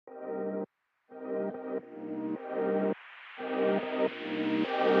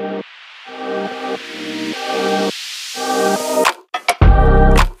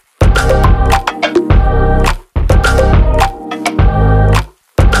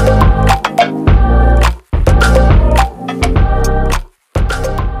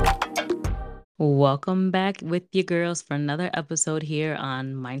welcome back with your girls for another episode here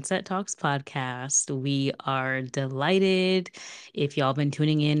on Mindset Talks podcast. We are delighted if y'all been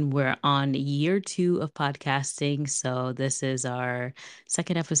tuning in. We're on year 2 of podcasting, so this is our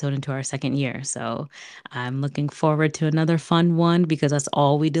second episode into our second year. So I'm looking forward to another fun one because that's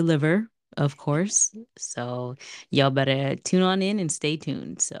all we deliver, of course. So y'all better tune on in and stay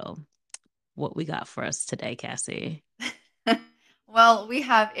tuned. So what we got for us today, Cassie? Well, we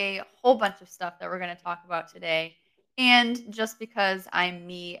have a whole bunch of stuff that we're going to talk about today. And just because I'm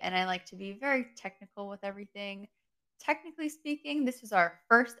me and I like to be very technical with everything, technically speaking, this is our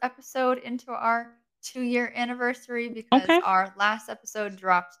first episode into our 2-year anniversary because Okay. our last episode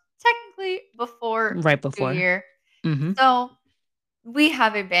dropped technically before the Right two before. year. Mm-hmm. So we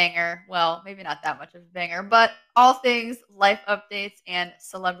have a banger. Well, maybe not that much of a banger, but all things life updates and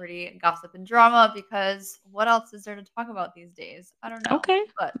celebrity gossip and drama because what else is there to talk about these days? I don't know. Okay.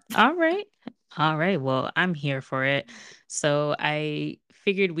 But All right. All right. Well, I'm here for it. So I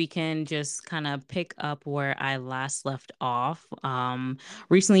figured we can just kind of pick up where I last left off.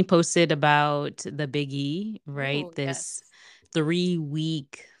 Recently posted about the Big E, right? ooh, This yes.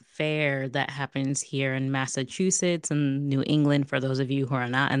 3-week fair that happens here in Massachusetts and New England for those of you who are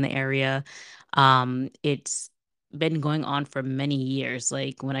not in the area. It's been going on for many years.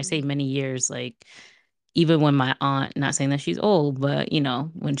 Like when I say Mhm. many years, like even when my aunt, not saying that she's old, but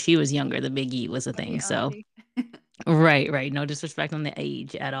when she was younger, the Big E was a Auntie, thing. So, auntie. right, right. No disrespect on the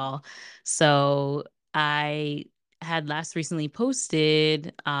age at all. So, I had last recently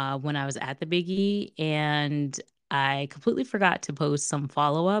posted when I was at the Big E, and I completely forgot to post some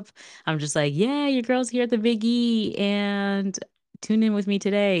follow up. I'm just like, yeah, your girl's here at the Big E, and tune in with me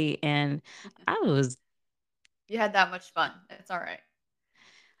today. And I was You had that much fun. It's all right.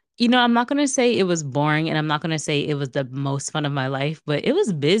 I'm not gonna say it was boring, and I'm not gonna say it was the most fun of my life, but it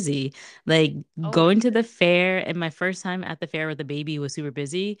was busy. Like Oh, I'm going to sure. the fair, and my first time at the fair with the baby was super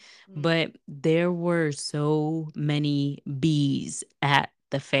busy, Mm. but there were so many bees at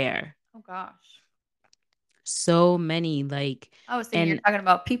the fair. Oh gosh. So many, like, I was thinking you're and talking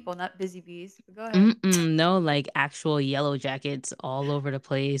about people, not busy bees. But go ahead. mm-mm, no, like actual yellow jackets all over the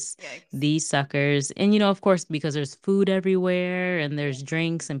place. Yikes. These suckers. And of course, because there's food everywhere and Yeah. there's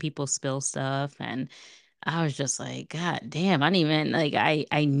drinks and people spill stuff. And I was just like, God damn, I didn't even like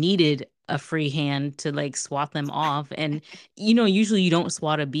I needed a free hand to like swat them off. And usually you don't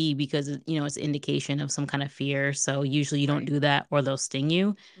swat a bee because it's indication of some kind of fear. So usually you don't Right. do that or they'll sting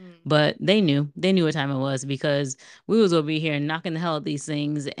you. Mm. But they knew what time it was because we was over here knocking the hell at these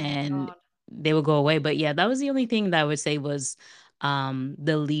things Oh my and god. they would go away. But yeah, that was the only thing that I would say was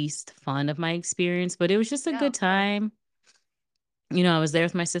the least fun of my experience. But it was just a Yeah, good of course. time. I was there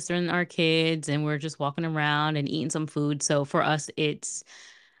with my sister and our kids, and we're just walking around and eating some food. So for us,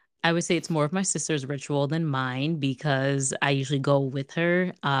 I would say it's more of my sister's ritual than mine because I usually go with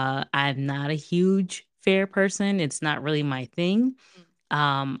her. I'm not a huge fair person. It's not really my thing.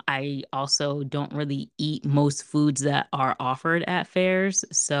 Mm. I also don't really eat most foods that are offered at fairs.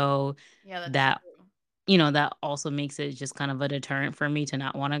 So Yeah, that's that, true. that also makes it just kind of a deterrent for me to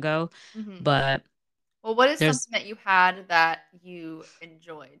not want to go. Mhm. But Well, what is there's something that you had that you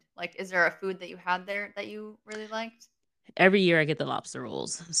enjoyed? Like, is there a food that you had there that you really liked? every year I get the lobster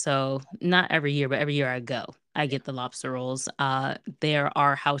rolls. So not every year, but every year I go, I Yeah. get the lobster rolls. There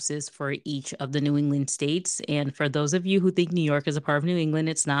are houses for each of the New England states. And for those of you who think New York is a part of New England,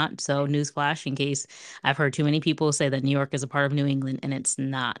 it's not. So newsflash, in case I've heard too many people say that New York is a part of New England, and it's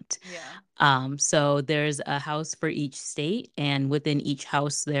not. Yeah. So there's a house for each state, and within each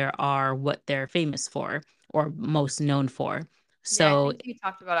house there are what they're famous for or most known for. Yeah, I So think you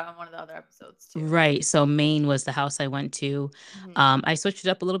talked about it on one of the other episodes too. right. So Maine was the house I went to. Mhm. I switched it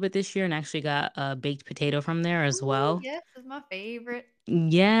up a little bit this year and actually got a baked potato from there as Ooh, well. yes, is my favorite.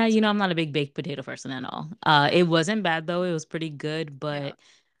 Yeah, I'm not a big baked potato person at all. It wasn't bad though. It was pretty good, Yeah. but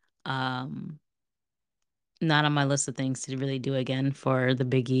um not on my list of things to really do again for the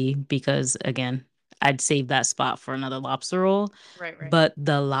biggie because again, I'd save that spot for another lobster roll. Right, right. But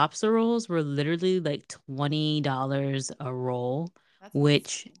the lobster rolls were literally like $20 a roll, That's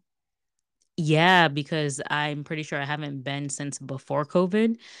which insane. yeah, because I'm pretty sure I haven't been since before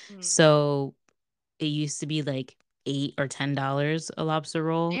COVID. Mm. So it used to be like $8 or $10 a lobster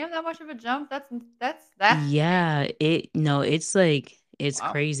roll. Damn, that much of a jump. That's insane. Yeah, no, it's like it's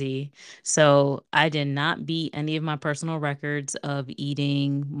Wow. crazy. So I did not beat any of my personal records of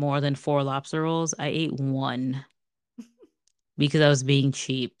eating more than 4 lobster rolls. I ate one because I was being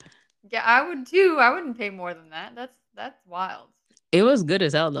cheap. Yeah, I would too. I wouldn't pay more than that. That's wild. It was good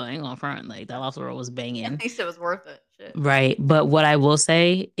as hell though, I ain't gonna front. Like that That's lobster roll was at banging. least it was worth it. Shit. Right. But what I will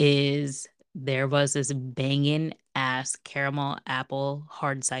say is there was this banging ass caramel apple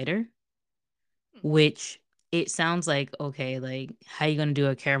hard cider, Hmm. which it sounds like, okay, like how you gonna do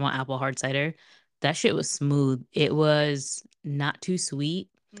a caramel apple hard cider? That shit was smooth. It was not too sweet,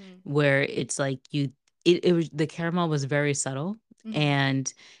 Mm. where it's like it was, the caramel was very subtle, Mhm.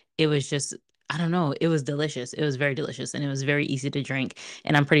 and it was just, I don't know, it was delicious. It was very delicious, and it was very easy to drink.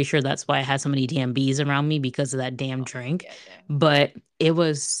 And I'm pretty sure that's why I had so many damn bees around me, because of that damn Oh, drink. yeah, yeah. But it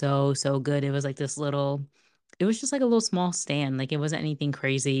was so, so good. It was like this little, it was just like a little small stand. Like it wasn't anything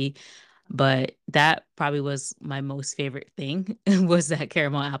crazy, but that probably was my most favorite thing was that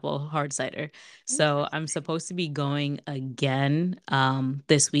caramel apple hard cider. So I'm Interesting. supposed to be going again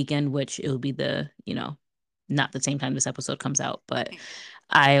this weekend, which it'll be the, not the same time this episode comes out, but Yeah.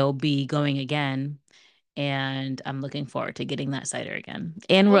 I'll be going again, and I'm looking forward to getting that cider again.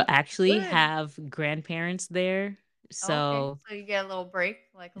 And we'll Well, actually good. have grandparents there. Okay, So so you get a little break,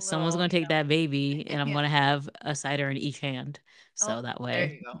 like a someone's little, going to take that baby, and I'm yeah. going to have a cider in each hand. Oh, So that there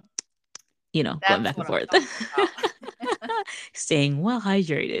way, you go. going That's back and what I'm forth, talking about. staying well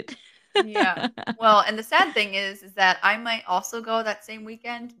hydrated. Yeah. Well, and the sad thing is that I might also go that same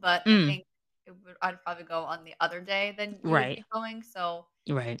weekend, but I Mm, think I'd probably go on the other day than you would right, be going. So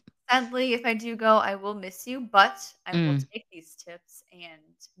right. sadly, if I do go, I will miss you, but I will Mm, take these tips and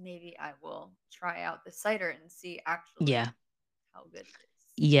maybe I will try out the cider and see actually yeah. how good it is.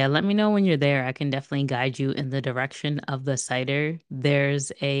 Yeah, let me know when you're there. I can definitely guide you in the direction of the cider.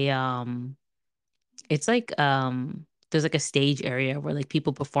 It's like there's like a stage area where like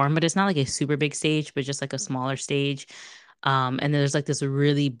people perform, but it's not like a super big stage, but just like a Mhm. smaller stage. And there's like this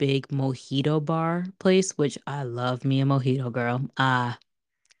really big mojito bar place, which I love me a mojito, girl.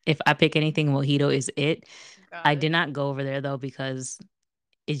 If I pick anything, mojito is it. I Got did it. not go over there though, because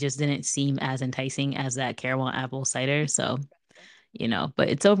it just didn't seem as enticing as that caramel apple cider. So, Gotcha. but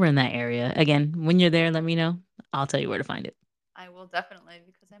it's over in that area. Again, when you're there, let me know. I'll tell you where to find it. I will definitely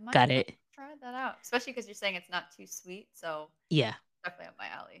because Got I might it. try that out, especially because you're saying it's not too sweet, so Yeah. definitely up my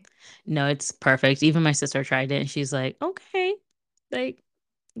alley. No, it's perfect. Even my sister tried it and she's like, okay, like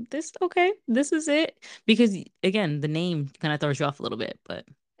this, okay, this is it. Because again, the name kind of throws you off a little bit, but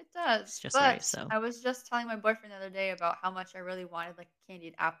It does, it's just right. but So, I was just telling my boyfriend the other day about how much I really wanted like a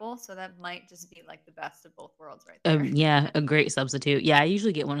candied apple, so that might just be like the best of both worlds right there. yeah, a great substitute. Yeah, I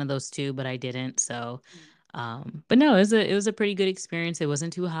usually get one of those too, but I didn't. So, Mm. but no, it was a pretty good experience. It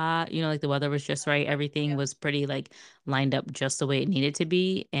wasn't too hot. Like the weather was just right. Everything Yeah. was pretty like lined up just the way it needed to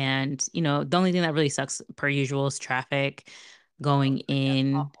be. And, the only thing that really sucks per usual is traffic Oh, going yeah.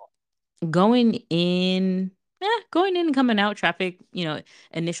 in, Awful. going in, going in and coming out traffic,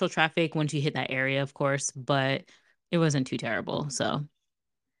 initial traffic once you hit that area, of course, but it wasn't too terrible. So,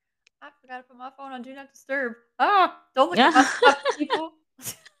 I forgot to put my phone on Do Not Disturb. Ah, don't look at my stuff, people.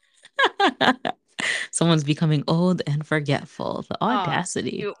 someone's becoming old and forgetful. The Oh,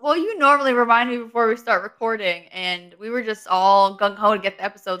 audacity. shoot. Well, you normally remind me before we start recording, and we were just all gung ho to get the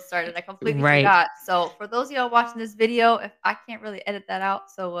episode started. I completely Right. forgot. So, for those of y'all watching this video, if I can't really edit that out,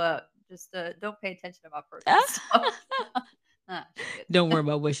 so just don't pay attention to my personal stuff. Ah, shit. Don't worry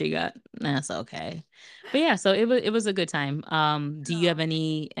about what she got. That's okay. But yeah, so it was a good time. Do you have Oh,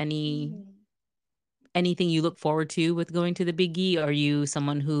 any mm. anything you look forward to with going to the Big E? Are you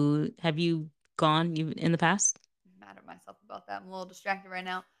someone who have you gone you in the past? I'm mad at myself about that. I'm a little distracted right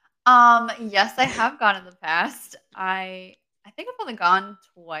now. Yes, I have gone in the past. I think I've only gone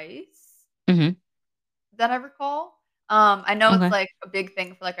twice Hmm. that I recall. I know it's Okay. like a big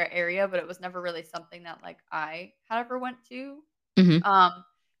thing for like our area, but it was never really something that like I had ever went to. Hmm. Um,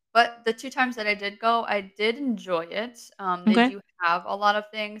 but the two times that I did go, I did enjoy it. They Okay. do have a lot of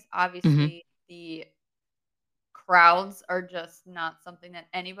things. Hmm. Obviously, the crowds are just not something that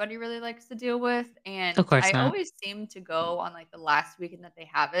anybody really likes to deal with, Of and course I not. always seem to go on, like, the last weekend that they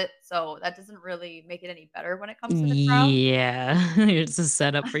have it, so that doesn't really make it any better when it comes to the crowd. Yeah. It's a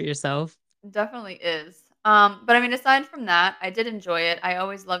setup for yourself. Definitely is. But I mean, aside from that, I did enjoy it. I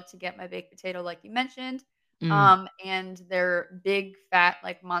always love to get my baked potato like you mentioned, Mm. and their big fat,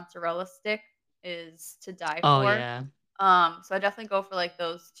 like, mozzarella stick is to die Oh for. yeah. So I definitely go for, like,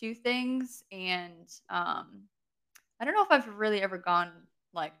 those 2 things, and, I don't know if I've really ever gone,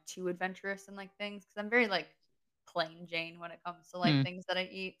 like, too adventurous in, like, things because 'cause I'm very, like, plain Jane when it comes to, like, Mm. things that I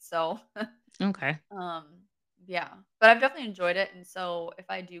eat, so, Okay. um, yeah, but I've definitely enjoyed it, and so if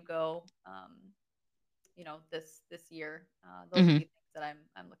I do go, this year, those will be Hmm. things that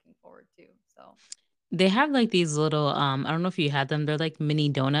I'm looking forward to, so They have like these little I don't know if you had them. They're like mini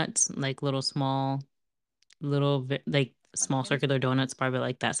donuts, like little small like small munchkins? circular donuts, probably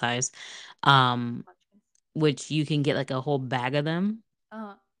like that size. Um Munchkins. which you can get like a whole bag of them.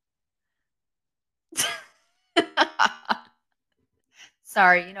 Uh-huh.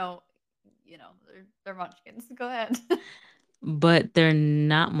 Sorry, they're munchkins. Go ahead. But they're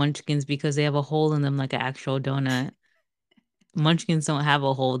not munchkins because they have a hole in them like an actual donut. Munchkins don't have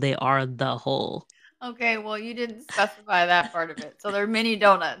a hole, they are the hole. Okay, well, you didn't specify that part of it. So they're mini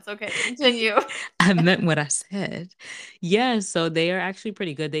donuts. Okay, continue. I meant what I said. Yeah, so they are actually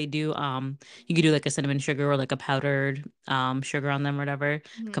pretty good. They do you could do like a cinnamon sugar or like a powdered sugar on them or whatever,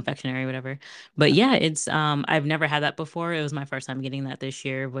 Mhm. confectionery, whatever. But yeah, it's I've never had that before. It was my first time getting that this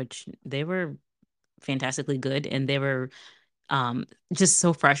year, which they were fantastically good and they were um just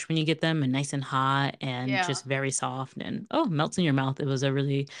so fresh when you get them and nice and hot and Yeah, just very soft and oh, melts in your mouth. It was a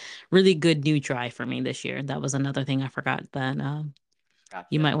really, really good new try for me this year. That was another thing I forgot that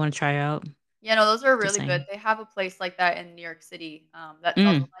you gotcha. might want to try out. Yeah, no, those are Just really good. saying. They have a place like that in New York City, that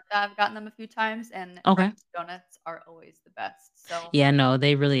sells them Mm, like that. I've gotten them a few times, and okay. French donuts are always the best. So, Yeah, no,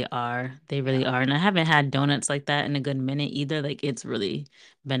 they really are. They yeah, really are. And I haven't had donuts like that in a good minute either. Like it's really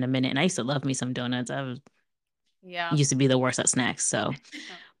been a minute. And I used to love me some donuts. I was yeah. used to be the worst at snacks. So,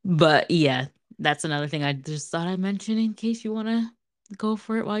 but yeah, that's another thing I just thought I'd mention in case you want to go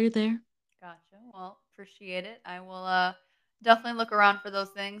for it while you're there. Gotcha. Well, appreciate it. I will definitely look around for those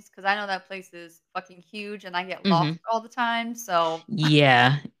things because I know that place is fucking huge and I get Hmm. lost all the time. So,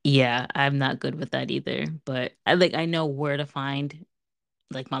 Yeah, yeah, I'm not good with that either. But I know where to find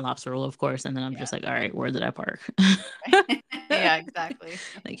like my lobster roll, of course, and then I'm just yeah. like, all right, where did I park? Yeah, exactly.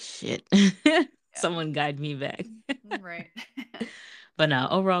 Like shit. Yeah. Someone guide me back. Right. But no,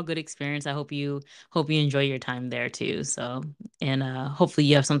 overall good experience. I hope you enjoy your time there too. So and hopefully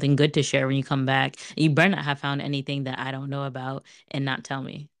you have something good to share when you come back. You better not have found anything that I don't know about and not tell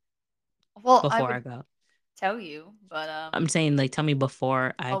me Well, I before I would go. tell you, but I'm saying like tell me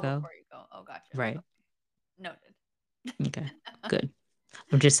before I oh, go. before you go. Oh, gotcha. Right. Okay. Noted. Okay. Good.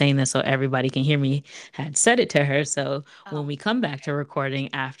 I'm just saying this so everybody can hear me. Had said it to her. So when Oh, we come back to okay.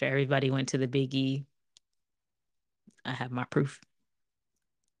 recording after everybody went to the biggie, I have my proof.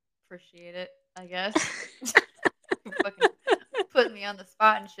 Appreciate it, I guess. Fucking putting me on the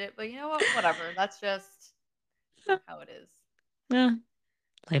spot and shit, but you know what? Whatever. That's just how it is. Yeah,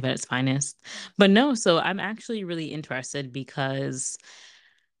 life at its finest. Mm. But no, so I'm actually really interested because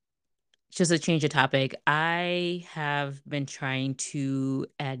just a change of topic, I have been trying to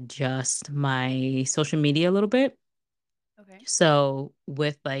adjust my social media a little bit. Okay. So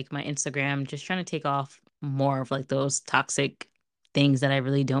with like my Instagram, just trying to take off more of like those toxic things that I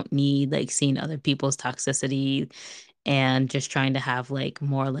really don't need, like seeing other people's toxicity and just trying to have like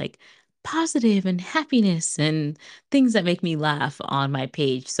more like positive and happiness and things that make me laugh on my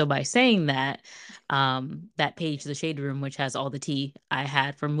page. So by saying that, that page, the Shade Room, which has all the tea, I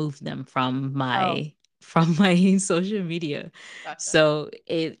had removed them Oh, from my social media. gotcha. So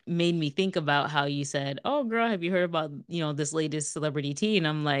it made me think about how you said, "Oh, girl, have you heard about, this latest celebrity tea?" And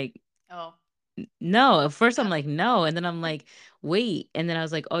I'm like, Oh, no. At first, I'm yeah. like, no. And then I'm like, wait. And then I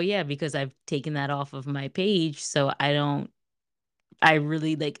was like, oh, yeah, because I've taken that off of my page. So I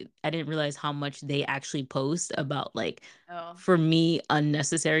really like, I didn't realize how much they actually post about like, Oh, for me,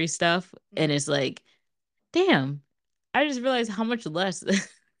 unnecessary stuff. And mhm, it's like, damn, I just realized how much less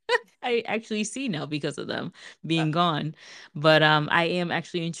I actually see now because of them being gotcha. gone. But I am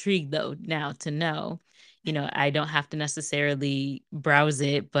actually intrigued though now to know, I don't have to necessarily browse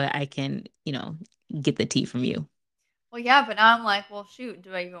it, but I can, get the tea from you. Well, yeah, but now I'm like, well, shoot,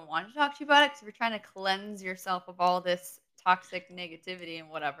 do I even want to talk to you about it? Because you're trying to cleanse yourself of all this toxic negativity and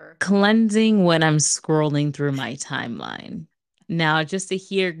whatever. Cleansing when I'm scrolling through my timeline. Now, just to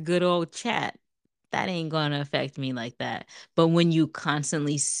hear good old chat, that ain't gonna affect me like that. But when you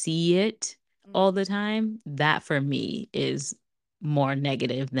constantly see it all Mm, the time, that for me is more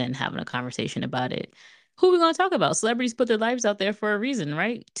negative than having a conversation about it. Who we gonna talk about? Celebrities put their lives out there for a reason,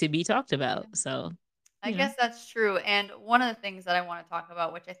 right? To be talked yeah. about. So, I you know. guess that's true. And one of the things that I want to talk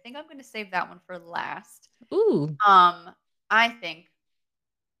about, which I think I'm going to save that one for last, Ooh. um, I think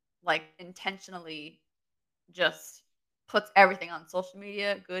like intentionally just puts everything on social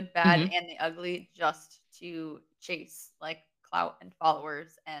media, good, bad, Mm-hmm. and the ugly, just to chase like clout and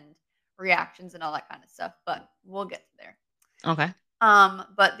followers and reactions and all that kind of stuff. But we'll get to there. Okay.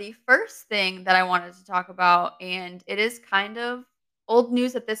 But the first thing that I wanted to talk about, and it is kind of old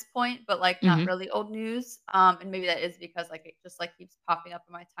news at this point, but like not Mm-hmm. really old news. And maybe that is because like it just like keeps popping up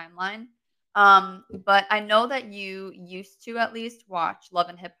in my timeline. But I know that you used to at least watch Love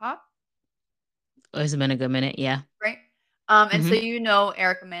and Hip Hop, It's been a good minute. Yeah. right? And so Mm-hmm. you know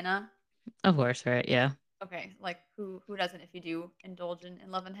Erica Mena. Of course, right? Yeah. Okay, like who doesn't if you do indulge in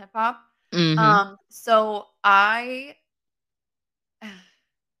Love and Hip Hop? Mm-hmm. So I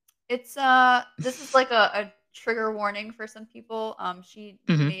it's this is like a trigger warning for some people. She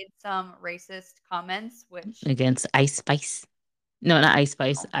Hmm. made some racist comments, which Against Ice Spice. No, not Ice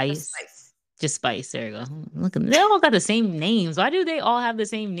Spice. no, just Ice. spice. Just Spice. There you go. Look, they all got the same names. Why do they all have the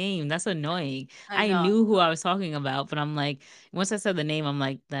same name? That's annoying. I I know. knew who I was talking about, but I'm like, once I said the name, I'm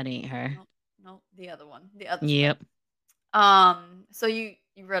like, that ain't her. No, no, the other one, the other spice. Yep. So you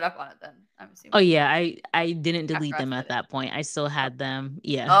read up on it then? I'm Oh assuming yeah, I didn't after delete I them said at it. that point. I still had Okay. them.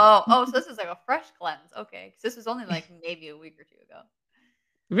 Yeah. Oh, so this is like a fresh cleanse. Okay, because this was only like maybe a week or two ago.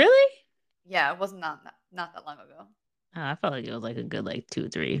 Really? Yeah, it wasn't not that long ago. Oh, I felt like it was like a good like two,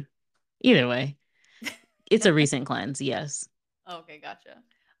 three. Either way, it's a recent cleanse. Yes. Okay, gotcha.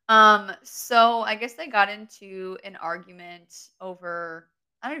 So I guess they got into an argument over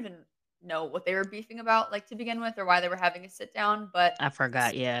I don't even know what they were beefing about, like to begin with, or why they were having a sit down. But I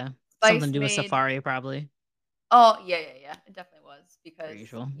forgot. Yeah. Something Spice to do with made Safari, probably. oh yeah, yeah, yeah, it definitely was Per because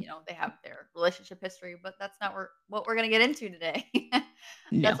usual. they have their relationship history, but that's not what we're gonna get into today.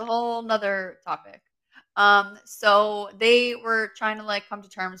 No. That's a whole nother topic. So they were trying to like come to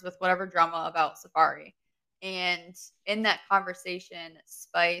terms with whatever drama about Safari. And in that conversation,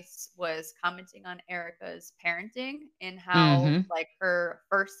 Spice was commenting on Erica's parenting and how Mm-hmm. like her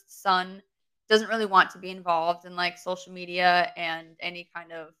first son doesn't really want to be involved in like social media and any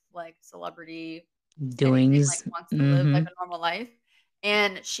kind of like celebrity anything, like Doings. wants to live like Mm-hmm. a normal life.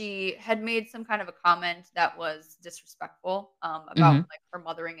 And she had made some kind of a comment that was disrespectful about Mm-hmm. like her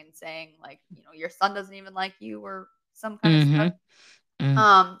mothering and saying like, your son doesn't even like you or some kind of stuff. Mm-hmm.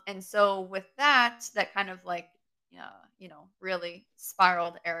 Mm. And so with that, that kind of like, really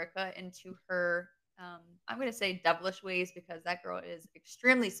spiraled Erica into her, I'm going to say devilish ways because that girl is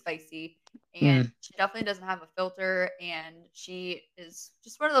extremely spicy and Mm. she definitely doesn't have a filter. And she is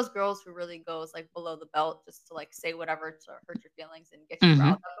just one of those girls who really goes like below the belt just to like say whatever to hurt your feelings and get you riled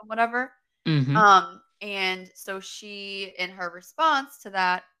Mm-hmm. up and whatever. Mm-hmm. And so she, in her response to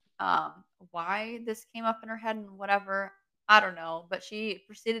that, why this came up in her head and whatever, I don't know, but she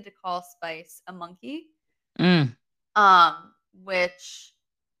proceeded to call Spice a monkey, Mm. which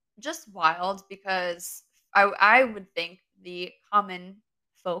just wild because I would think the common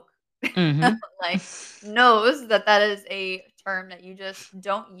folk Mm-hmm. like knows that that is a term that you just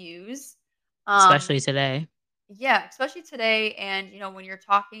don't use. Um, Especially today. yeah, especially today, and when you're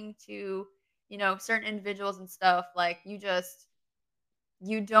talking to certain individuals and stuff, like you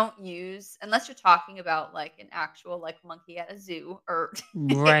don't use unless you're talking about like an actual like monkey at a zoo or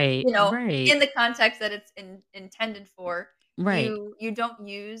Right. in Right. the context that it's intended for. Right. You don't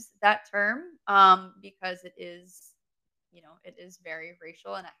use that term because it is very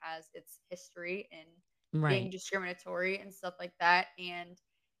racial and it has its history in being Right. discriminatory and stuff like that. And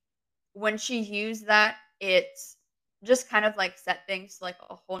when she used that, it just kind of like set things to like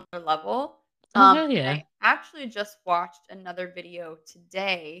a whole nother level. Oh hell And I yeah. actually just watched another video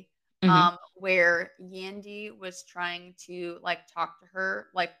today Mm-hmm. where Yandy was trying to like talk to her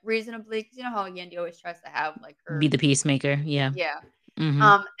like reasonably because you know how Yandy always tries to have like Be her the peacemaker. Yeah. yeah. Mm-hmm.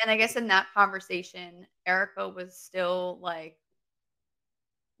 And I guess in that conversation, Erica was still like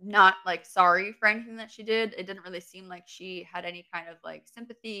not like sorry for anything that she did. It didn't really seem like she had any kind of like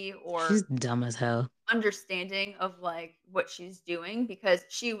sympathy She's or dumb as hell. understanding of like what she's doing because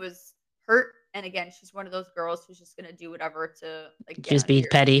she was hurt. And again, she's one of those girls who's just gonna do whatever to like get Just under be your skin.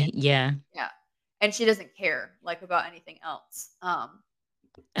 petty. Yeah. Yeah. And she doesn't care like about anything else. I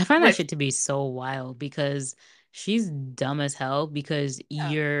find that Which shit to be so wild because she's dumb as hell because yeah,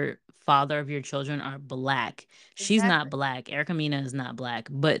 your father of your children are black. She's not exactly. black. Erica Mina is not black,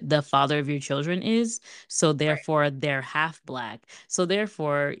 but the father of your children is. So Right. therefore they're half black. So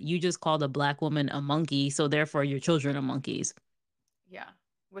therefore you just called a black woman a monkey. So therefore your children are monkeys. Yeah.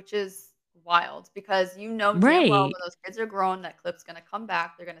 Which is wild because you know damn well Right. when those kids are grown, that clip's gonna come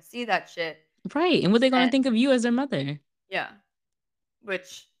back. They're gonna see that shit. Right. And what they gonna And think of you as their mother? yeah.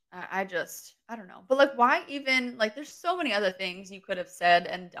 Which I just I don't know. But like why even like there's so many other things you could have said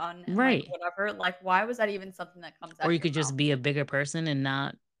and done and like Right. whatever. Like why was that even something that comes Or out of you your could mouth? just be a bigger person and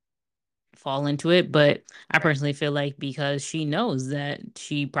not fall into it. But I Right. personally feel like because she knows that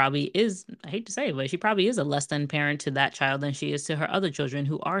she probably is, I hate to say it, but she probably is a less than parent to that child than she is to her other children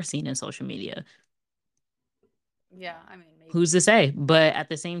who are seen in social media. Yeah, I mean Who's maybe. to say? But at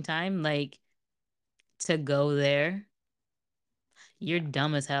the same time, like to go there, you're Yeah.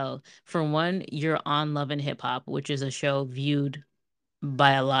 dumb as hell. For one, you're on Love and Hip Hop, which is a show viewed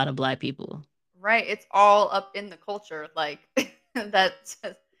by a lot of black people. Right. It's all up in the culture. Like that's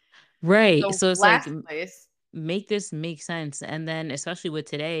Right. the So it's like last place. make this make sense. And then especially with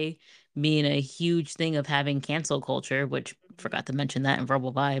today being a huge thing of having cancel culture, which Mhm. forgot to mention that in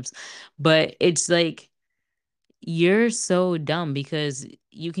verbal vibes, but it's like you're so dumb because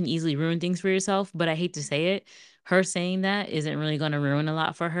you can easily ruin things for yourself. But I hate to say it, her saying that isn't really going to ruin a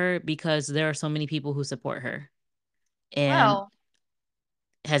lot for her because there are so many people who support her. And Well,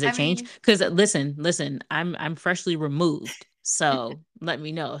 has I it changed? mean, Because listen, I'm freshly removed, so let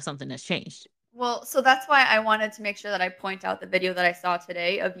me know if something has changed. well, so that's why I wanted to make sure that I point out the video that I saw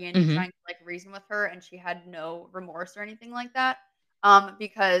today of Yandy Mm-hmm. trying to like reason with her, and she had no remorse or anything like that.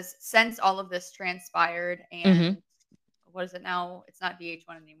 Because since all of this transpired, Mm-hmm. and what is it now? It's not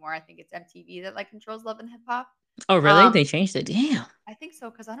VH1 anymore. I think it's MTV that like controls Love and Hip Hop. Oh, really? Um, They changed it. Damn. I think so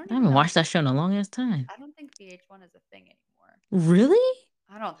because I don't I even haven't know. watched that show in a long ass time. I don't think VH1 is a thing anymore. Really?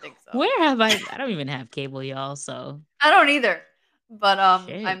 I don't think so. Where have I don't even have cable, y'all, so I don't either. But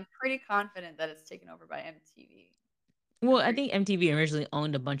shit. I'm pretty confident that it's taken over by MTV. Well, I'm I pretty think sure. MTV originally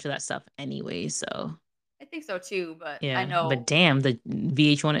owned a bunch of that stuff anyway, so I think so too, but I yeah. But know damn, the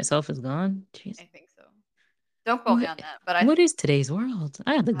VH1 itself is gone. Jeez. I think so. Don't quote me What on that, but what is today's world?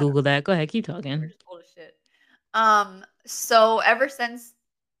 I have to I don't Google know. that. Go ahead, keep We're talking. just old as shit. So ever since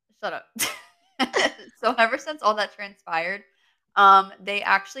shut up. So ever since all that transpired, they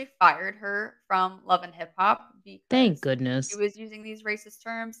actually fired her from Love and Hip Hop Thank because she goodness. was using these racist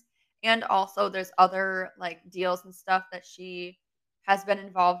terms. And also there's other like deals and stuff that she has been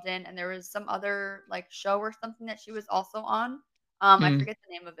involved in. And there was some other like show or something that she was also on. I Mm. forget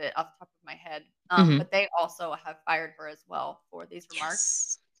the name of it off the top of my head. Hmm. But they also have fired her as well for these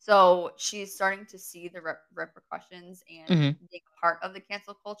remarks. Yes. So she's starting to see the repercussions and Hmm. being a part of the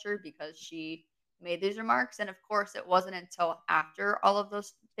cancel culture because she made these remarks. And of course, it wasn't until after all of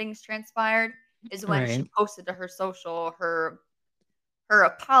those things transpired is when she Right. posted to her social her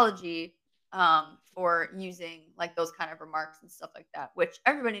apology for using like those kind of remarks and stuff like that, which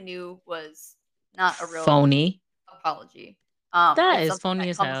everybody knew was not a real Phony. apology. That It's is something phony that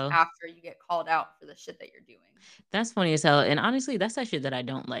as comes hell. after you get called out for the shit that you're doing. That's funny as hell. And honestly, that's that shit that I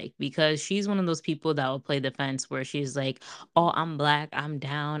don't like because she's one of those people that will play the fence where she's like, oh, I'm black, I'm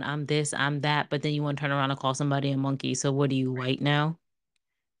down, I'm this, I'm that. But then you want to turn around and call somebody a monkey. So what are you, Right. white now?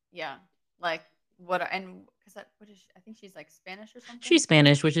 Yeah. Like what and because what is she, I think she's like Spanish or She's something.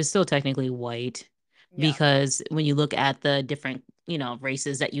 Spanish, which is still technically white Yeah. because when you look at the different,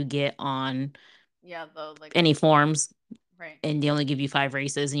 races that you get on Yeah, the like any forms, right. and they only give you five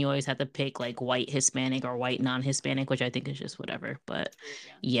races and you always have to pick like white Hispanic or white non-Hispanic, which I think is just whatever. But That's weird,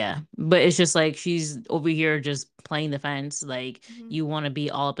 yeah. yeah, but it's just like she's over here just playing the fence. Like Mhm. you want to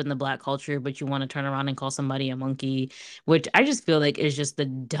be all up in the black culture, but you want to turn around and call somebody a monkey, which I just feel like is just the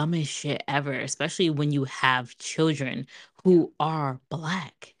dumbest shit ever, especially when you have children Yeah. who are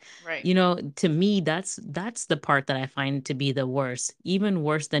black. Right. To me, that's the part that I find to be the worst, even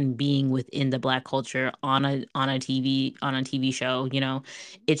worse than being within the black culture on a TV show. Mhm.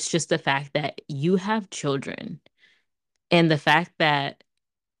 It's just the fact that you have children, and the fact that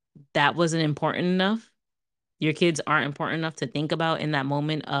that wasn't important enough. Your kids aren't important enough to think about in that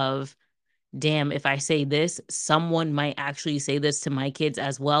moment of, damn, if I say this, someone might actually say this to my kids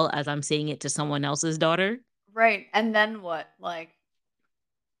as well as I'm saying it to someone else's daughter. Right. And then what? Like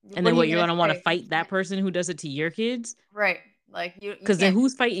And what then are you what, you're gonna gonna want to say? You fight that can't person who does it to your kids? right. Like you Because then can't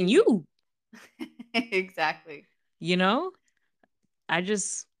who's fighting continue. you? Exactly. You know? I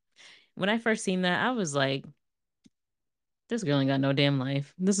just when I first seen that, I was like, this girl ain't got no damn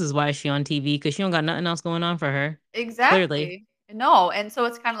life. This is why she on TV, because she don't got nothing else going on for her. Clearly. Exactly. No, and so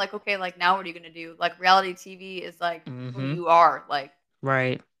it's kind of like, okay, like now what are you gonna do? Like reality TV is like who Mm-hmm. you are. Like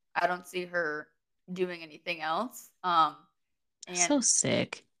Right. I don't see her doing anything else. So And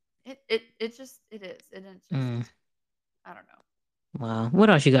sick. it just it is. And it's just Mm. I don't know. Wow. What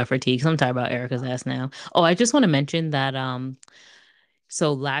else you got for tea? Because I'm tired about Erica's ass now. Oh, I just want to mention that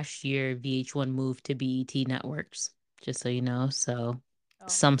so last year VH1 moved to BET Networks, just so you know. So Oh,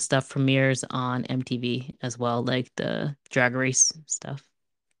 some stuff premieres on MTV as well, like the drag race stuff.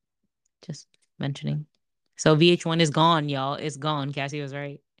 Just mentioning. So VH1 is gone, y'all. It's gone. Cassie was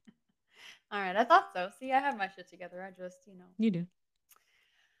right. all right. I thought so. See, I have my shit together. I just, You do.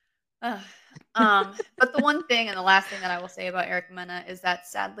 Ugh. But the one thing and the last thing that I will say about Erica Mena is that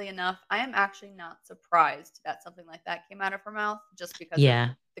sadly enough, I am actually not surprised that something like that came out of her mouth just because of Yeah.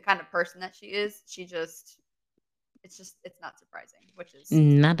 the kind of person that she is. It's not surprising, which is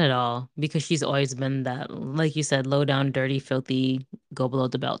Not at all. Because she's always been that, like you said, low down, dirty, filthy, go below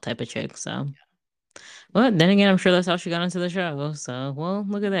the belt type of chick. So, well, then again, I'm sure that's how she got into the show. So, well,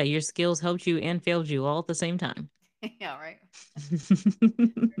 look at that. Your skills helped you and failed you all at the same time. yeah, right. There's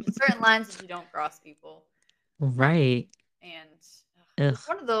just certain lines that you don't cross people. Um, Right. and Ugh. just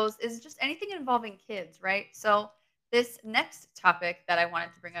one of those is just anything involving kids, right? So This next topic that I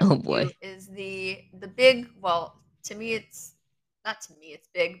wanted to bring up Oh with you boy. is the big, well, to me it's not, to me it's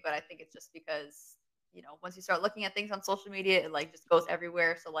big, but I think it's just because, once you start looking at things on social media, it like just goes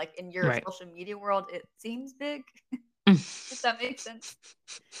everywhere. So like in your Right. social media world, it seems big, if that makes sense.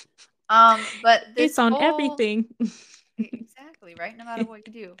 But this It's on whole everything. exactly, right? No matter what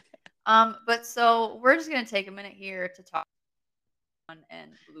you do. But so we're just gonna take a minute here to talk on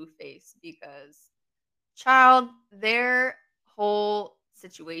and Blueface because child, their whole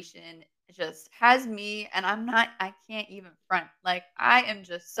situation just has me, and I can't even front. Like, I am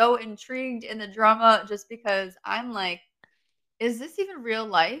just so intrigued in the drama just because I'm like, is this even real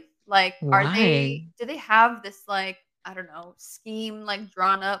life? Like, Why? do they have this, like, I don't know, scheme like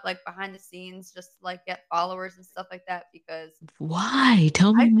drawn up like behind the scenes just to like get followers and stuff like that? Because Why?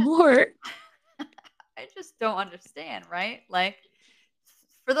 Tell me I just, more. I just don't understand, right? Like,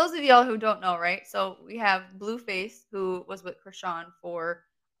 for those of y'all who don't know, right? So we have Blueface, who was with Krishan for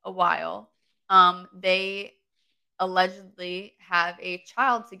a while. They allegedly have a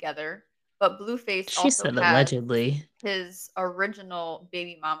child together, but Blueface She also said has allegedly. his original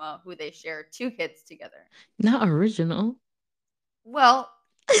baby mama, who they share two kids together. Not original. Well,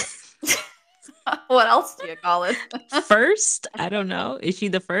 what else do you call it? First? I don't know. Is she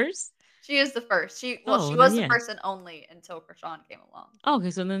the first? She is the first. Oh, She then was the yeah. first and only until Krishan came along. Oh,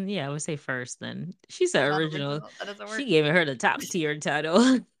 okay, so then yeah, I would say first then. She said Not original. original. That doesn't She work. gave her the top tier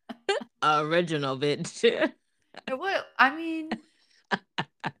title. Original bitch. It would. I mean,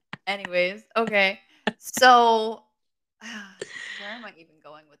 anyways, okay. So, where am I even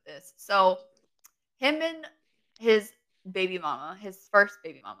going with this? So, him and his baby mama, his first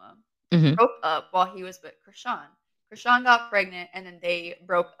baby mama, Hmm. broke up while he was with Krishan. Krishan got pregnant and then they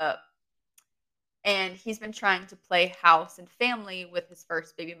broke up. And he's been trying to play house and family with his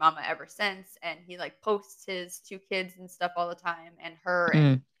first baby mama ever since, and he like posts his two kids and stuff all the time and her,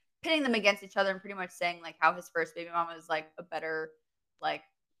 and Mm. pitting them against each other and pretty much saying like how his first baby mama is like a better like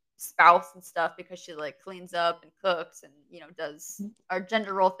spouse and stuff because she like cleans up and cooks and does our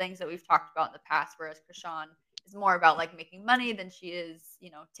gender role things that we've talked about in the past, whereas Krishan is more about like making money than she is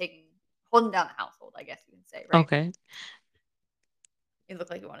taking holding down the household, I guess you can say, right? Okay. You look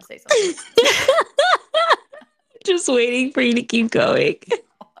like you want to say something. Just waiting for you to keep going.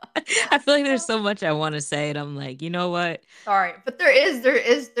 I feel like there's so much I want to say, and I'm like, you know what? Sorry, but Let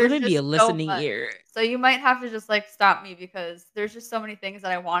there's me be a just so listening much. ear. So you might have to just like stop me because there's just so many things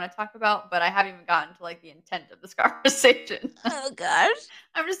that I want to talk about, but I haven't even gotten to like the intent of this conversation. Oh gosh.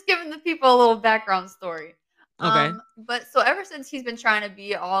 I'm just giving the people a little background story. Okay. But so ever since he's been trying to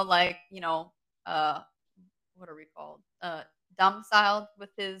be all like, uh, what are we called? Domiciled with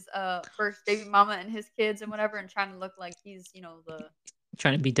his first baby mama and his kids and whatever, and trying to look like he's, the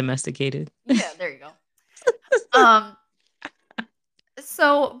Trying to be domesticated. yeah, there you go. Um,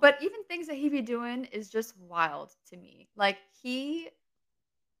 So, but even things that he be doing is just wild to me. Like he's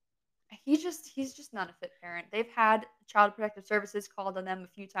just not a fit parent. They've had Child Protective Services called on them a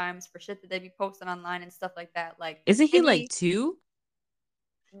few times for shit that they be posting online and stuff like that. Like Isn't he like maybe two?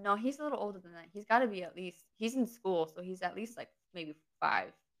 no, he's a little older than that. He's got to be at least he's in school, so he's at least like maybe 5,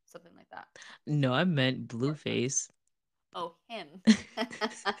 something like that. No, I meant Or Blueface. oh, him.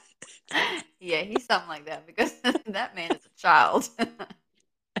 Yeah, he's something like that because that man is a child.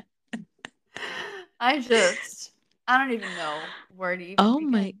 I don't even know where to even Oh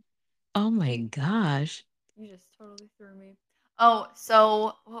my, begin. oh my You gosh. you just totally threw me. Oh,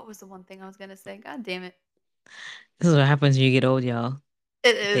 so what was the one thing I was gonna say? God damn it. This is what happens when you get old, y'all.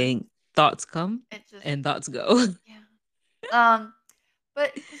 It is. And thoughts come It just and thoughts go. yeah. Um,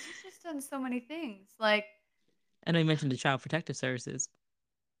 but because he's just done so many things. Like, I know you mentioned the Child Protective Services.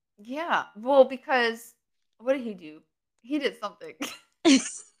 yeah. Well, because what did he do? He did something.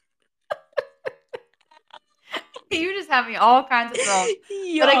 You just have me all kinds of thrown.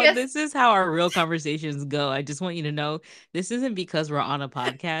 But I Y'all, guess this is how our real conversations go. I just want you to know this isn't because we're on a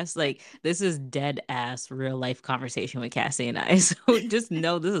podcast. Like, this is dead ass real life conversation with Cassie and I. So just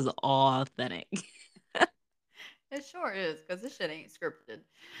know this is all authentic. it sure is, because this shit ain't scripted.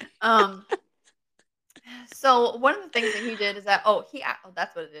 Um, So one of the things that he did is that oh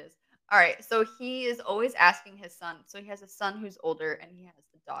that's what it is. All right, so he is always asking his son. So he has a son who's older, and he has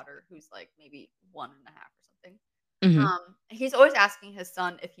the daughter who's like maybe 1.5 or something. Hmm. He's always asking his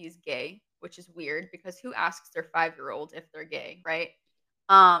son if he's gay, which is weird because who asks their 5-year-old if they're gay, right?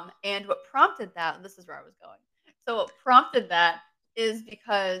 And what prompted that, this is where I was going. So what prompted that is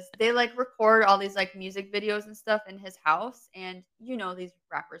because they like record all these like music videos and stuff in his house, and these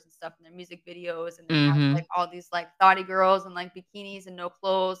rappers and stuff in their music videos, and they have like Hmm. all these like thotty girls and like bikinis and no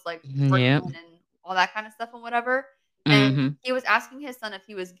clothes, like Yep. twerking and all that kind of stuff and whatever. And Mhm. he was asking his son if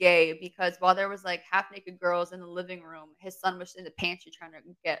he was gay because while there was, like, half naked girls in the living room, his son was in the pantry trying to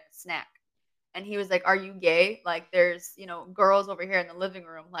get a snack. And he was like, "Are you gay? Like, there's, girls over here in the living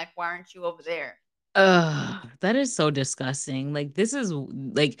room. Like, why aren't you over there?" Ugh, that is so disgusting. This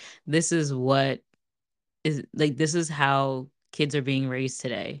is what is like this is how kids are being raised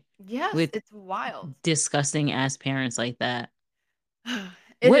today Yes, with it's wild. disgusting ass parents like that.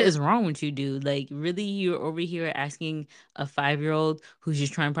 It What is. is wrong with you, dude? Like, really, you're over here asking a 5-year-old who's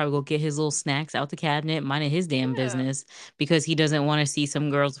just trying to probably go get his little snacks out the cabinet, minding his damn Yeah, business because he doesn't want to see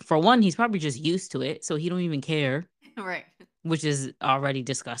some girls. For one, he's probably just used to it, so he don't even care, right. which is already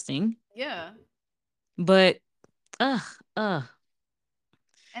disgusting. Yeah. But ugh, ugh,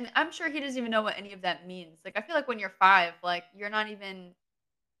 And I'm sure he doesn't even know what any of that means. Like, I feel like when you're 5, like, you're not even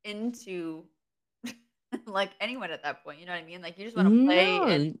into, like, anyone at that point, you know what I mean? Like, you just wanna play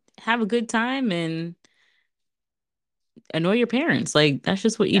and no, have a good time and annoy your parents. Like, that's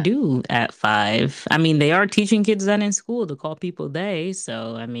just what you yeah. do at 5. I mean, they are teaching kids that in school to call people they.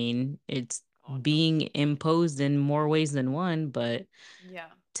 So, I mean, it's Oh, don't. being imposed in more ways than one. But Yeah.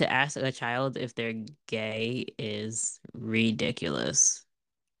 to ask a child if they're gay is ridiculous.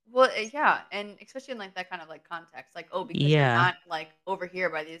 Well, yeah, and especially in, like, that kind of, like, context, like, "Oh, because you're Yeah, not, like, over here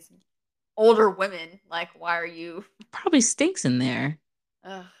by these older women, like, why are you?" probably stinks in there.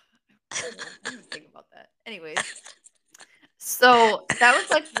 Ugh, ew, I didn't even think about that. Anyways, so that was,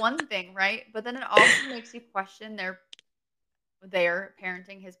 like, one thing, right? But then it also makes you question their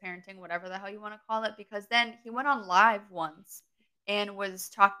parenting, his parenting, whatever the hell you wanna call it, because then he went on live once and was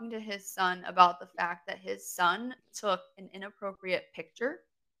talking to his son about the fact that his son took an inappropriate picture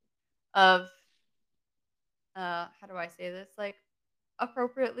of, how do I say this? Like,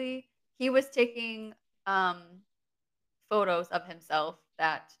 appropriately, he was taking, um, photos of himself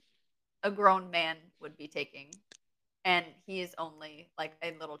that a grown man would be taking, and he is only, like,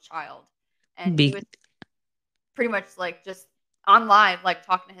 a little child, and he Be- was pretty much, like, just on live, like,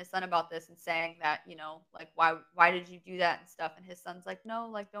 talking to his son about this and saying that, like, "Why did you do that?" and stuff, and his son's like, "No,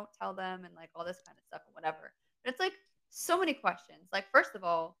 like, don't tell them," and, like, all this kinda stuff and whatever. But it's, like, so many questions. Like, first of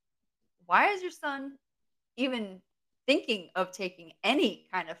all, why is your son even thinking of taking any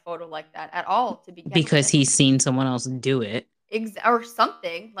kind of photo like that at all to begin because with? he's seen someone else do it. Or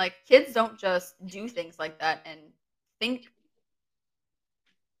something, like, kids don't just do things like that and think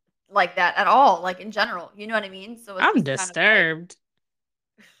like that at all, like, in general, you know what I mean? So it's I'm just kind of like, disturbed.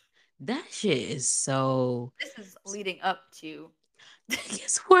 That shit is so. this is leading up to. It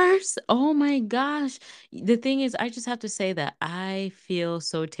gets worse. Oh my gosh. The thing is, I just have to say that I feel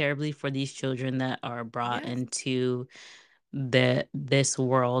so terribly for these children that are brought Yes. into this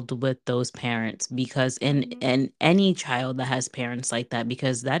world with those parents because Mhm. and any child that has parents like that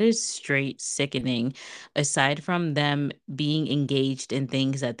because that is straight sickening aside from them being engaged in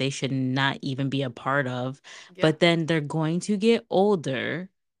things that they should not even be a part of, Yeah. but then they're going to get older,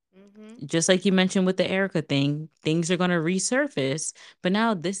 Mhm. just like you mentioned with the Erica thing, things are going to resurface. But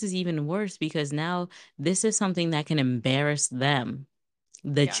now this is even worse because now this is something that can embarrass them,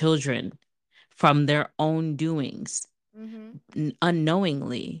 the Yeah. children, from their own doings Mhm.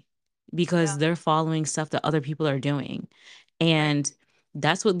 unknowingly because Yeah. they're following stuff that other people are doing. Right. And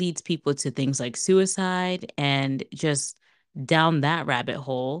that's what leads people to things like suicide and just down that rabbit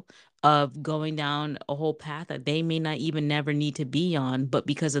hole of going down a whole path that they may not even never need to be on, but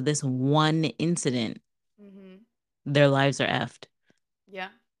because of this one incident, Mhm. their lives are effed. Yeah.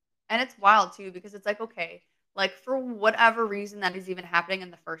 And it's wild too because it's like, okay, like, for whatever reason that is even happening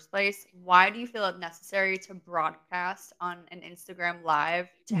in the first place, why do you feel it necessary to broadcast on an Instagram live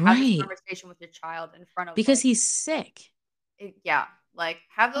to have this Right. conversation with your child in front of, Because like, he's sick. yeah, like,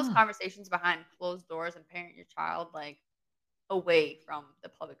 have those Oh, conversations behind closed doors and parent your child, like, away from the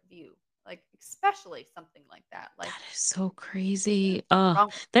public view, like, especially something like that, like, that is so crazy. what's Oh, wrong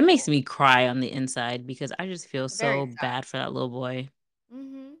with that makes people? me cry on the inside because I just feel Very so sad. bad for that little boy.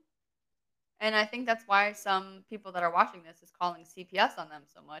 Mhm. And I think that's why some people that are watching this is calling CPS on them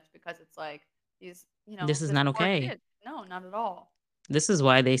so much because it's like This is this not poor okay. kid. No, not at all. This is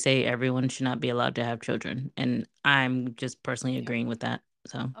why they say everyone should not be allowed to have children. And I'm just personally Yeah. agreeing with that.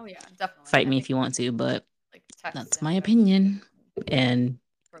 So Oh, yeah, definitely. fight I me think if you we want should, to, but like, text that's and my try to opinion. And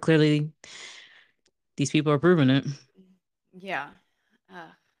protest. clearly, these people are proving it. Mm, yeah. Uh,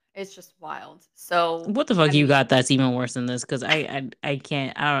 it's just wild. So, What the fuck I you mean, got that's even worse than this? Because I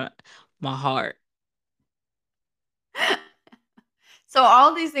can't. I don't. My heart. so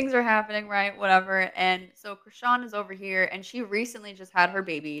all these things are happening, right? Whatever. And so Krishan is over here, and she recently just had her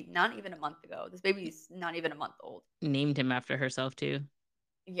baby, not even a month ago. This baby's not even a month old. Named him after herself too.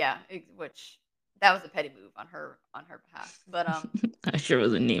 Yeah, which That was a petty move on her behalf. But I sure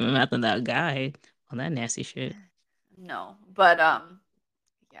wasn't naming after that guy on that nasty shit. no. But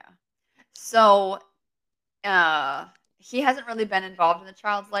yeah. So uh he hasn't really been involved in the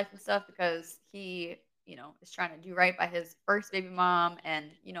child's life and stuff because he, is trying to do right by his first baby mom, and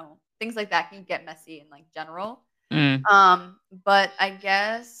things like that can get messy in like general. Mm. But I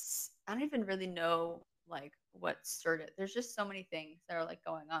guess I don't even really know like what started. There's just so many things that are like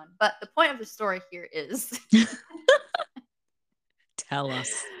going on. But the point of the story here is Tell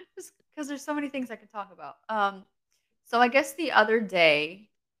us. just because there's so many things I could talk about. So I guess the other day,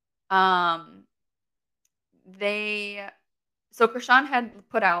 um, they so Krishan had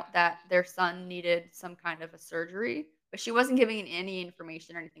put out that their son needed some kind of a surgery, but she wasn't giving any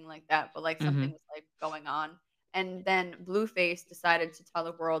information or anything like that. But like something Hmm. was like going on, and then Blueface decided to tell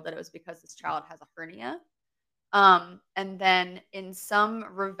the world that it was because his child has a hernia. And then in some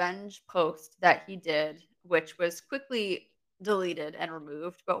revenge post that he did, which was quickly deleted and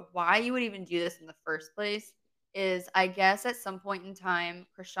removed, but why you would even do this in the first place is I guess at some point in time,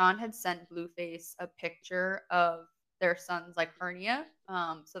 Krishan had sent Blueface a picture of their son's like hernia,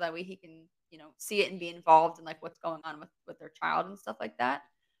 so that way he can, see it and be involved in like what's going on with their child and stuff like that.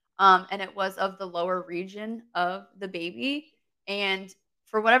 And it was of the lower region of the baby, and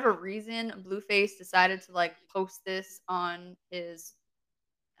for whatever reason, Blueface decided to like post this on his,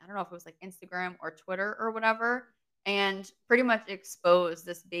 I don't know if it was like Instagram or Twitter or whatever, and pretty much expose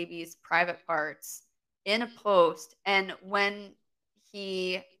this baby's private parts in a post. And when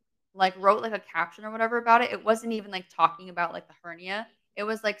he like wrote like a caption or whatever about it, it wasn't even like talking about like the hernia. It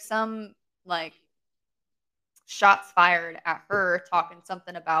was like some like shots fired at her talking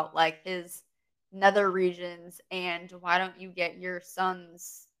something about like his nether regions, and why don't you get your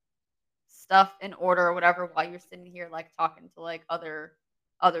son's stuff in order or whatever while you're sitting here like talking to like other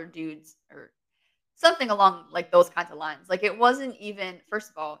dudes or something along like those kinds of lines. Like it wasn't even, first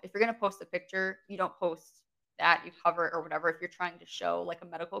of all, if you're gonna post a picture, you don't post that, you cover it or whatever if you're trying to show like a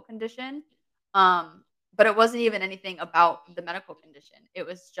medical condition. Um, but it wasn't even anything about the medical condition. It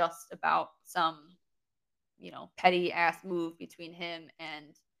was just about some, petty ass move between him and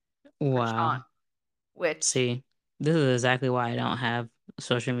Krishan, Wow. which See, this is exactly why I don't have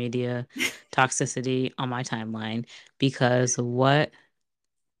social media toxicity on my timeline because what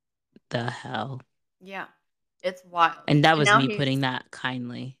the hell? yeah, it's wild. And that And was now me he's, putting that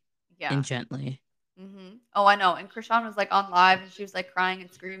kindly and yeah. gently. Oh, I know. And Krishan was like on live and she was like crying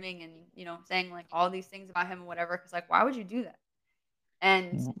and screaming and, saying like all these things about him and whatever. Cause like, why would you do that?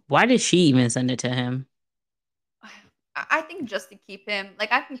 And Why did she even send it to him? I think just to keep him,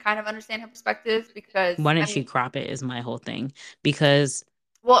 like, I can kind of understand her perspective because, Why didn't I she mean, crop it? Is my whole thing. Because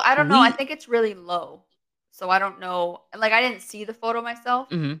well, I don't know. I we, think it's really low. So I don't know. Like, I didn't see the photo myself.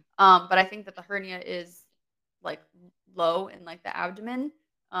 mhm. But I think that the hernia is like low in like the abdomen.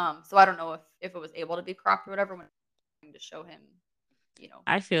 So I don't know if it was able to be cropped or whatever when to show him, you know.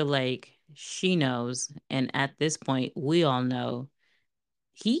 I feel like she knows, and at this point, we all know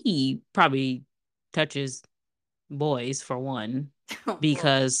he probably touches boys for one, Oh, Lord.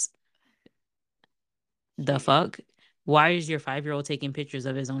 because the Jeez. fuck? Why is your 5-year-old taking pictures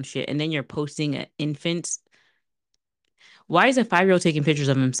of his own shit and then you're posting an infant? Why is a 5-year-old taking pictures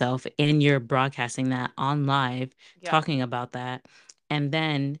of himself and you're broadcasting that on live, Yeah. talking about that? And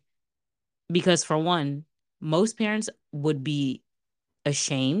then, because for one, most parents would be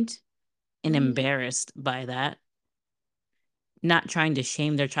ashamed and Mhm. embarrassed by that, not trying to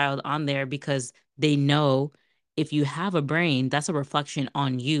shame their child on there because they know if you have a brain, that's a reflection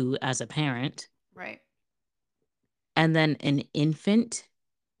on you as a parent. Right. And then an infant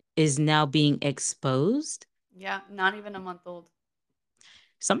is now being exposed. Yeah, not even a month old.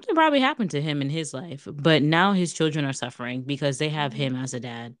 Something probably happened to him in his life, but now his children are suffering because they have Mhm. him as a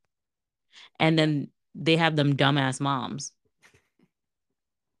dad. And Yeah. then they have them dumbass moms.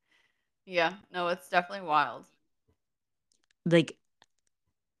 Yeah. No, it's definitely wild. Like,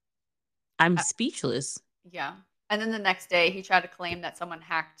 I'm Uh, speechless yeah. And then the next day he tried to claim that someone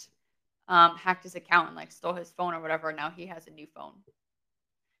hacked his account and like stole his phone or whatever, and now he has a new phone.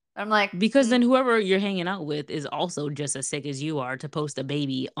 I'm like, because then whoever you're hanging out with is also just as sick as you are to post a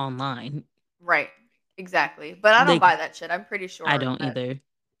baby online. right. Exactly. But I don't Like, buy that shit. I'm pretty I sure don't that either.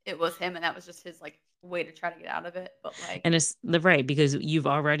 it was him and that was just his like way to try to get out of it. But like, And it's the right because you've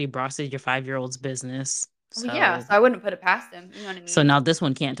already busted your 5-year-old's business. well, yeah, So so I wouldn't put it past him. You know what I so mean? now this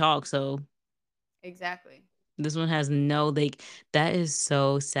one can't talk. So Exactly. this one has no, like, that is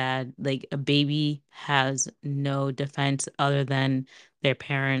so sad. Like, a baby has no defense other than their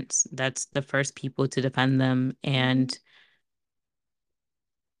parents. That's the first people to defend them. Mhm. And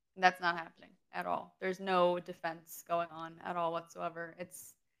That's not happening at all. There's no defense going on at all whatsoever.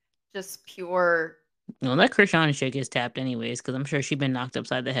 It's just pure. Well, that Krishan shit gets tapped anyways, because I'm sure she's been knocked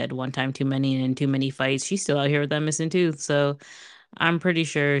upside the head one time too many and in too many fights. She's still out here with that missing tooth, so I'm pretty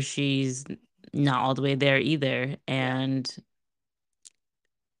sure she's not all the way there either. Yeah. And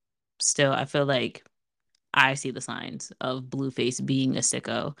still, I feel like I see the signs of Blueface being a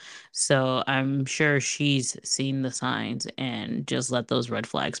sicko. So I'm sure she's seen the signs and just let those red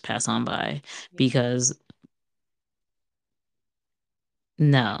flags pass on by Yeah. because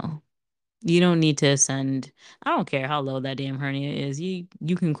no, you don't need to send. I don't care how low that damn hernia is. You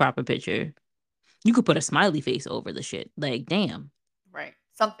can crop a picture. You could put a smiley face over the shit. Like, damn. Right.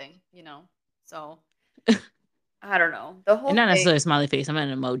 Something. So I don't know. The And whole not thing. necessarily a smiley face. I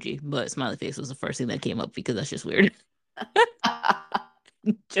meant an emoji, but smiley face was the first thing that came up because that's just weird.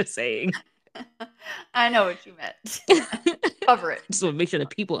 Just saying. I know what you meant. Cover it. Just want to make sure that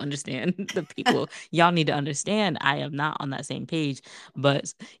people understand. The people, y'all need to understand. I am not on that same page,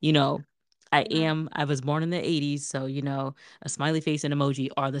 but you know, I Yeah. am. I was born in the '80s, so a smiley face and emoji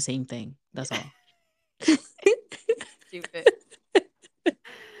are the same thing. That's Yeah. all. Stupid.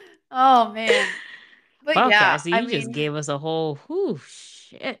 Oh man. But Wow, yeah, Cassie, I you just mean, gave us a whole whew,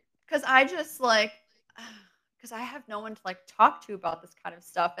 shit. because I just like, because I have no one to like talk to about this kind of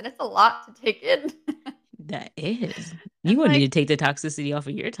stuff, and it's a lot to take in. That is. You And gonna need like, to take the toxicity off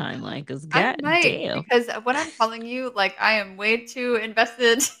of your timeline, because I god might, damn. because when I'm telling you, like, I am way too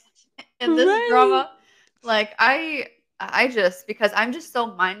invested in this Right. drama. Like, I just because I'm just so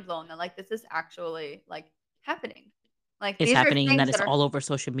mind blown that like this is actually like happening. Like It's these are happening and things that it's that are. all over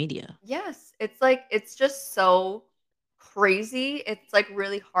social media. Yes, it's like it's just so crazy. It's like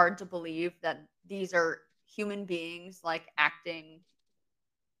really hard to believe that these are human beings like acting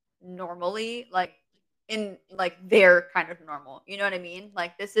normally, like in like their kind of normal. You know what I mean?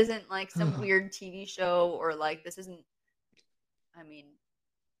 Like this isn't like some weird TV show or like this isn't I mean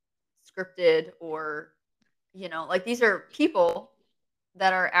scripted or like these are people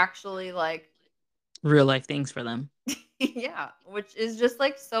that are actually like Real life things for them. yeah, which is just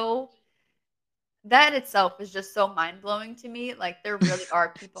like so. That itself is just so mind-blowing to me, like, there really are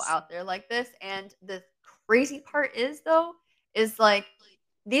people out there like this, and the crazy part is, though, is, like,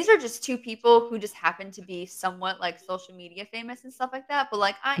 these are just 2 people who just happen to be somewhat, like, social media famous and stuff like that, but,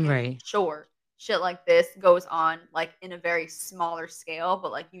 like, I am Right. sure shit like this goes on, like, in a very smaller scale,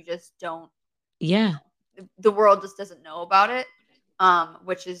 but, like, you just don't Yeah. the world just doesn't know about it,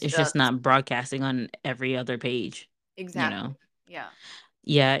 which is It's just just not broadcasting on every other page, you know. exactly. Yeah.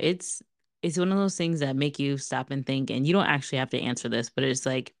 Yeah, it's one of those things that make you stop and think, and you don't actually have to answer this, but it's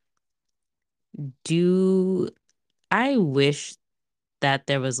like, do I wish that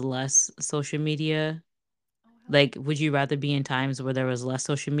there was less social media? Oh, hell yeah. Like, would you rather be in times where there was less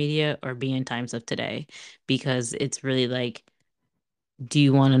social media or be in times of today? Because it's really like, do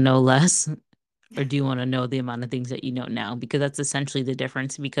you want to know less or do you want to know the amount of things that you know now? Because that's essentially the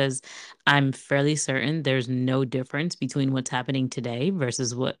difference. Because I'm fairly certain there's no difference between what's happening today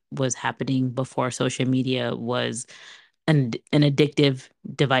versus what was happening before social media was an addictive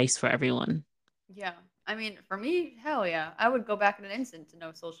device for everyone. Yeah. I mean, for me, hell yeah. I would go back in an instant to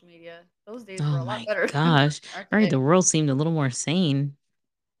no social media. Those days Oh were a lot my better than gosh. are Right. today. The world seemed a little more sane.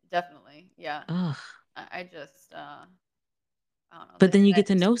 Definitely. Yeah. Ugh. I just I don't know. The But then you internet get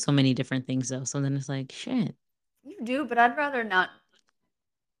to is know so many different things though. So then it's like, shit. you do, but I'd rather not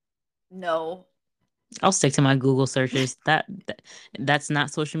know. I'll stick to my Google searches. That's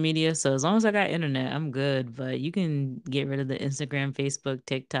not social media. So as long as I got internet, I'm good. But you can get rid of the Instagram, Facebook,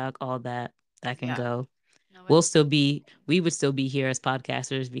 TikTok, all that. That can Yeah. go. No, it's We would still be here as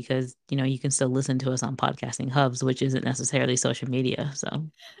podcasters because, you can still listen to us on podcasting hubs, which isn't necessarily social media. So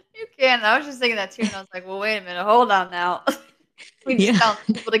you can. I was just thinking that too, and I was like, well, wait a minute, hold on now. We just yeah. telling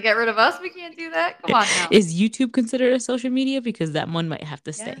people to get rid of us. We can't do that. Come on now. Is YouTube considered a social media? Because that one might have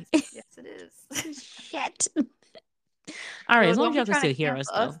to stay. Yes, yes, it is. Shit. All right, So as long don't as be y'all can trying still to hear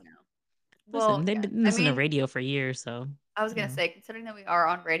cancel us us though. now. Well, Listen, they've yeah. been I listening to mean, radio for years, so I was you gonna know. say, considering that we are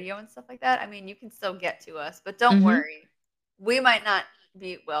on radio and stuff like that, I mean, you can still get to us, but don't Mm-hmm. worry. We might not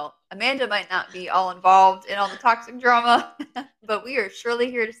be, well, Amanda might not be all involved in all the toxic drama, but we are surely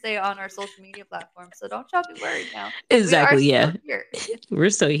here to stay on our social media platforms. So don't y'all be worried now. We are Exactly, still yeah. here. We're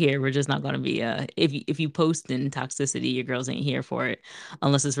still here. We're just not gonna be if you post in toxicity, your girls ain't here for it.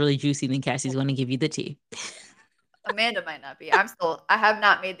 Unless it's really juicy, then Cassie's Well, gonna give you the tea. Amanda might not be. I have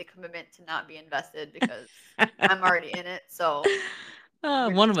not made the commitment to not be invested because I'm already in it. So we're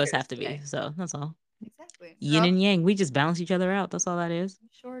One just of us here to have to be, stay. so that's all. Exactly. Yin Girl, and yang, we just balance each other out. That's all that is. we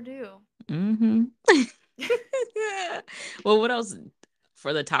sure do. Mm-hmm. Well, what else?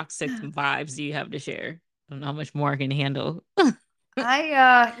 for the toxic vibes you have to share. I don't know how much more I can handle.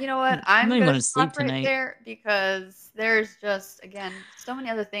 You know what? I'm I'm not even gonna gonna sleep stop right tonight. there because there's just, again, so many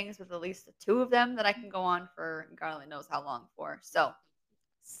other things with at least the two of them that I can go on for God only knows how long for. So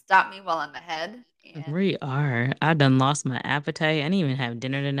stop me while I'm ahead. And We are. I done lost my appetite. I didn't even have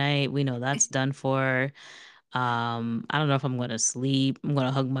dinner tonight. We know that's done for. I don't know if I'm gonna sleep. I'm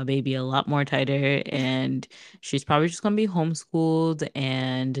gonna hug my baby a lot more tighter, and she's probably just gonna be homeschooled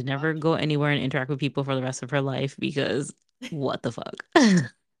and never gosh, go anywhere and interact with people for the rest of her life because what the fuck?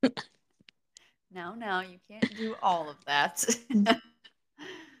 now, you can't do all of that.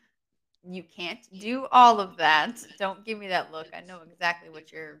 You can't do all of that. Don't give me that look. I know exactly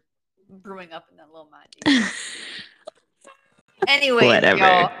what you're brewing up in that little mind of yours. Anyways, Whatever.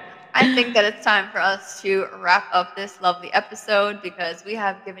 y'all, I think that it's time for us to wrap up this lovely episode because we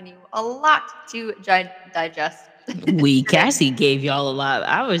have given you a lot to digest We today. Cassie gave y'all a lot.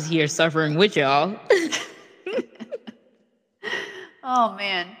 I was here suffering with y'all. Oh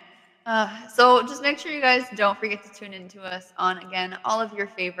man. So just make sure you guys don't forget to tune in to us on, again, all of your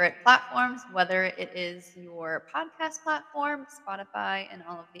favorite platforms, whether it is your podcast platform, Spotify, and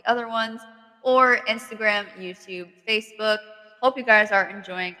all of the other ones, or Instagram, YouTube, Facebook. Hope you guys are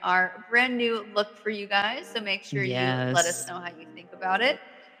enjoying our brand new look for you guys. So make sure you let us Yes. know how you think about it.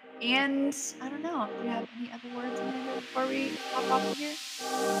 And I don't know, do you have any other words, Amanda, before we pop off of here?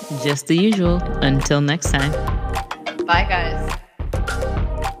 Just the usual. Until next time. Bye, guys.